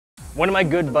One of my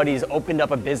good buddies opened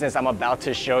up a business I'm about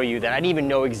to show you that I didn't even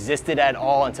know existed at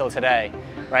all until today,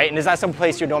 right? And it's not some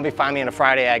place you'd normally find me on a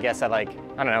Friday, I guess at like,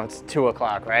 I don't know, it's 2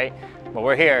 o'clock, right? But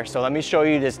we're here, so let me show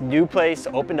you this new place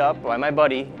opened up by my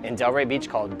buddy in Delray Beach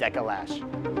called Deka Lash.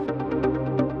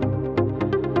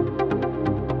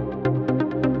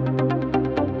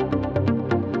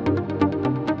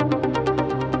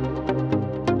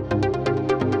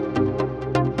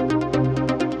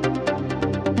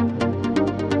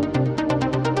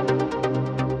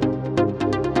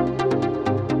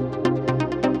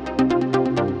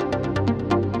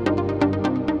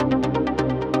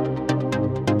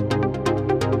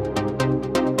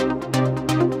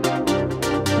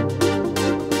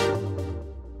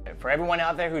 For everyone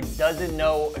out there who doesn't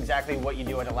know exactly what you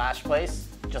do at a lash place,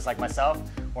 just like myself,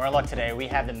 we're in luck today. We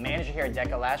have the manager here at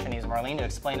Deka Lash. Her name is Marlene to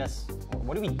explain us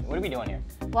what are we doing here.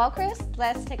 Well, Chris,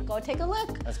 let's go take a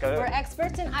look. Let's go. We're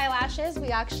experts in eyelashes. We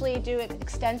actually do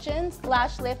extensions,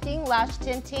 lash lifting, lash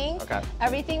tinting,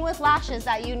 everything with lashes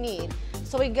that you need.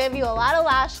 So we give you a lot of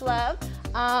lash love.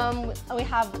 We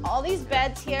have all these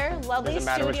beds here, lovely Doesn't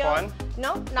matter studio. which one?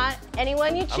 No, not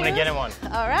anyone you choose. I'm gonna get in one.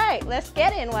 All right, let's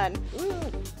get in one.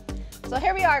 So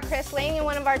here we are, Chris, laying in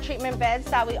one of our treatment beds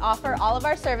that we offer all of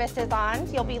our services on.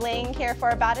 You'll be laying here for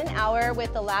about an hour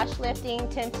with the lash lifting,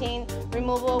 tinting,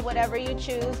 removal, whatever you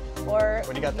choose. Or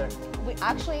what do you got there?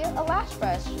 Actually, a lash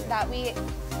brush that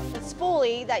it's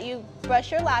spoolie that you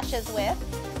brush your lashes with,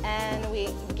 and we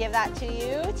give that to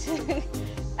you to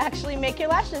actually make your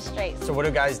lashes straight. So what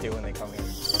do guys do when they come here?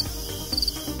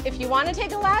 If you want to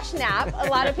take a lash nap, a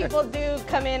lot of people do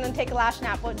come in and take a lash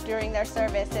nap during their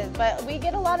services, but we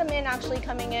get a lot of men actually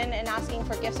coming in and asking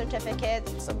for gift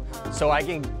certificates. So I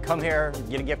can come here,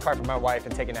 get a gift card for my wife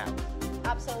and take a nap?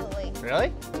 Absolutely.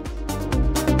 Really?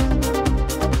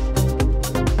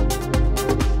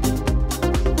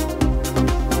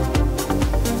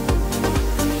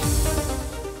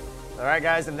 All right,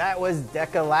 guys, and that was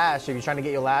Deka Lash. If you're trying to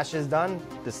get your lashes done,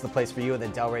 this is the place for you at the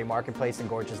Delray Marketplace in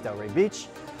gorgeous Delray Beach.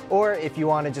 Or if you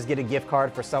want to just get a gift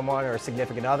card for someone or a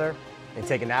significant other and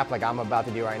take a nap like I'm about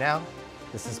to do right now,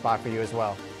 this is a spot for you as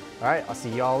well. All right, I'll see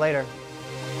you all later.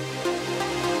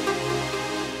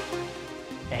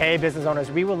 Hey, business owners,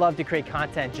 we would love to create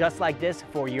content just like this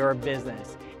for your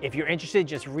business. If you're interested,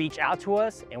 just reach out to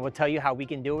us and we'll tell you how we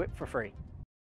can do it for free.